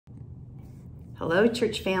Hello,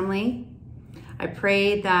 church family. I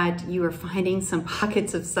pray that you are finding some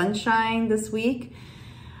pockets of sunshine this week.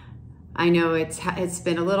 I know it's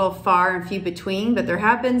been a little far and few between, but there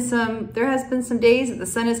has been some days that the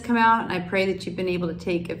sun has come out, and I pray that you've been able to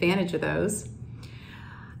take advantage of those.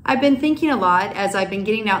 I've been thinking a lot as I've been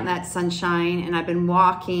getting out in that sunshine and I've been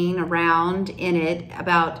walking around in it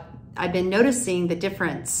I've been noticing the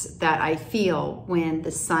difference that I feel when the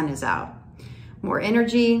sun is out. More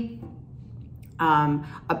energy,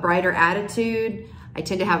 a brighter attitude. I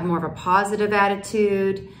tend to have more of a positive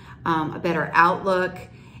attitude, a better outlook.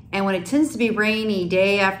 And when it tends to be rainy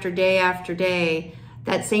day after day after day,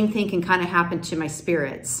 that same thing can kind of happen to my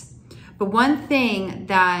spirits. But one thing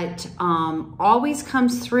that always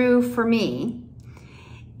comes through for me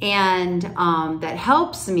and that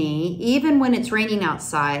helps me, even when it's raining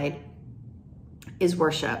outside, is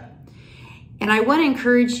worship. And I want to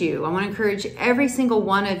encourage you, I want to encourage every single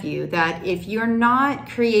one of you that if you're not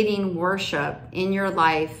creating worship in your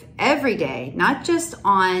life every day, not just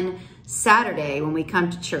on Saturday when we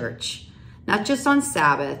come to church, not just on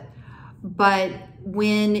Sabbath, but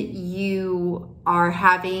when you are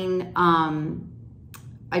having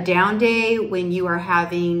a down day, when you are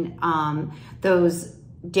having those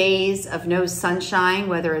days of no sunshine,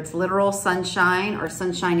 whether it's literal sunshine or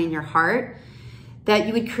sunshine in your heart, that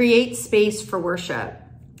you would create space for worship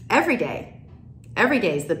every day. Every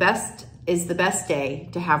day is the best day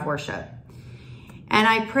to have worship. And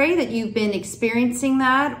I pray that you've been experiencing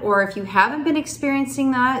that, or if you haven't been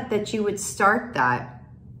experiencing that, that you would start that.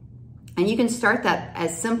 And you can start that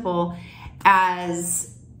as simple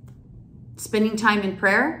as spending time in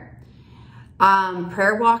prayer,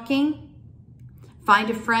 prayer walking,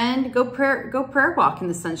 find a friend, go prayer walk in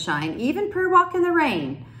the sunshine, even prayer walk in the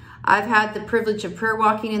rain. I've had the privilege of prayer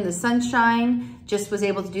walking in the sunshine, just was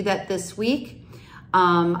able to do that this week.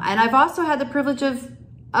 And I've also had the privilege of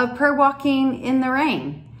prayer walking in the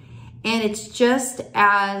rain. And it's just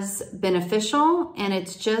as beneficial, and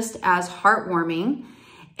it's just as heartwarming,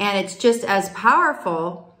 and it's just as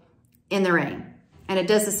powerful in the rain. And it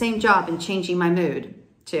does the same job in changing my mood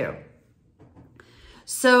too.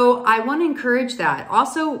 So I want to encourage that.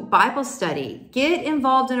 Also, Bible study. Get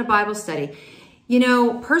involved in a Bible study. You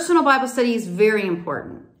know, personal Bible study is very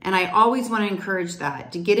important. And I always want to encourage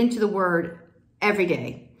that, to get into the Word every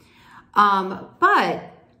day. But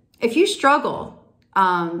if you struggle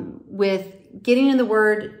with getting in the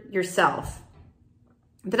Word yourself,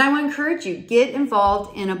 then I want to encourage you, get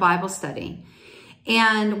involved in a Bible study.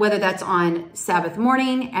 And whether that's on Sabbath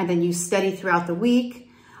morning and then you study throughout the week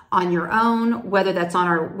on your own, whether that's on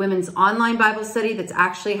our women's online Bible study that's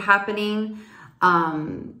actually happening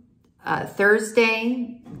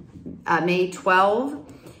Thursday, May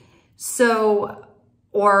 12. So,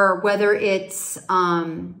 or whether it's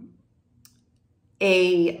a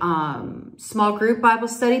small group Bible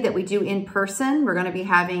study that we do in person. We're going to be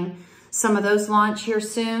having some of those launch here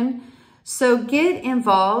soon. So get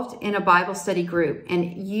involved in a Bible study group,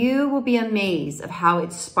 and you will be amazed of how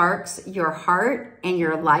it sparks your heart and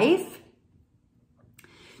your life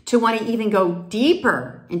to want to even go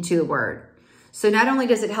deeper into the Word. So not only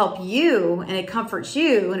does it help you and it comforts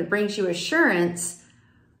you and it brings you assurance,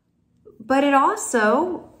 but it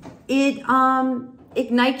also,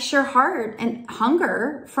 ignites your heart and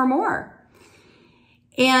hunger for more.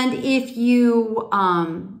 And if you,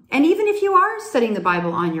 and even if you are studying the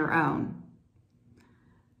Bible on your own,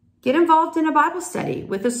 get involved in a Bible study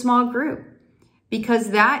with a small group, because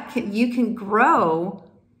you can grow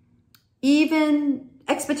even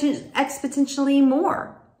exponentially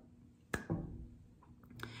more.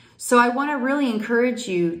 So I want to really encourage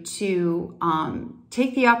you to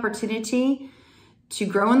take the opportunity to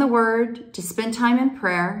grow in the Word, to spend time in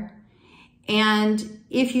prayer. And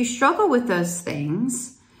if you struggle with those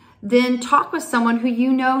things, then talk with someone who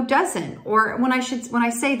you know doesn't. Or when I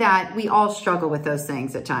say that, we all struggle with those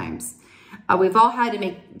things at times. We've all had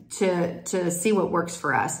to see what works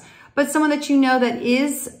for us. But someone that you know that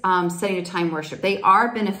is setting a time worship, they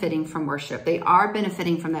are benefiting from worship. They are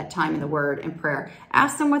benefiting from that time in the Word and prayer.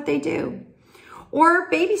 Ask them what they do. Or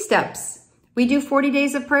baby steps. We do 40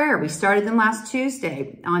 days of prayer. We started them last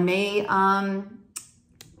Tuesday on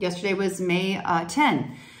yesterday was May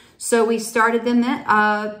 10. So we started them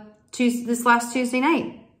this last Tuesday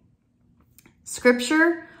night.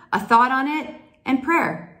 Scripture, a thought on it, and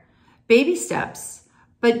prayer. Baby steps.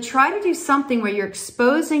 But try to do something where you're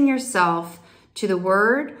exposing yourself to the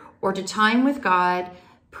Word or to time with God,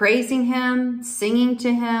 praising Him, singing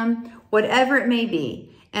to Him, whatever it may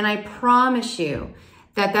be. And I promise you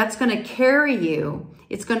that that's going to carry you.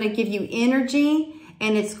 It's going to give you energy,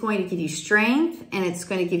 and it's going to give you strength, and it's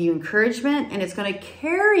going to give you encouragement, and it's going to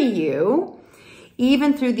carry you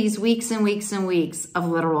even through these weeks and weeks and weeks of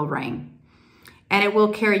literal rain. And it will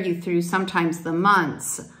carry you through sometimes the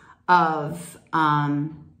months of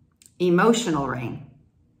emotional rain,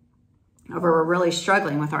 where we're really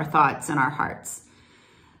struggling with our thoughts and our hearts.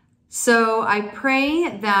 So I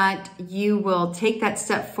pray that you will take that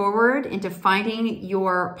step forward into finding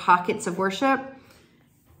your pockets of worship.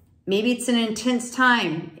 Maybe it's an intense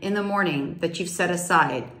time in the morning that you've set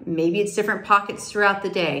aside. Maybe it's different pockets throughout the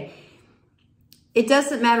day. It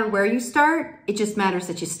doesn't matter where you start. It just matters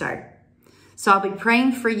that you start. So I'll be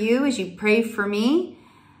praying for you as you pray for me,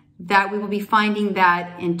 that we will be finding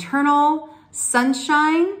that internal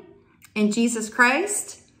sunshine in Jesus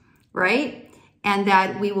Christ, right? And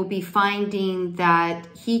that we will be finding that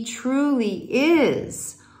he truly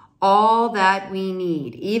is all that we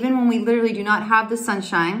need. Even when we literally do not have the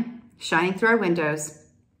sunshine shining through our windows,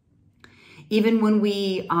 even when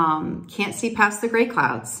we can't see past the gray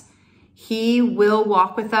clouds, he will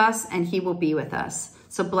walk with us and he will be with us.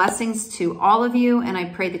 So blessings to all of you. And I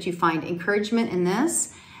pray that you find encouragement in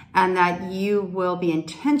this and that you will be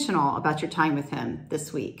intentional about your time with him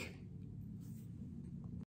this week.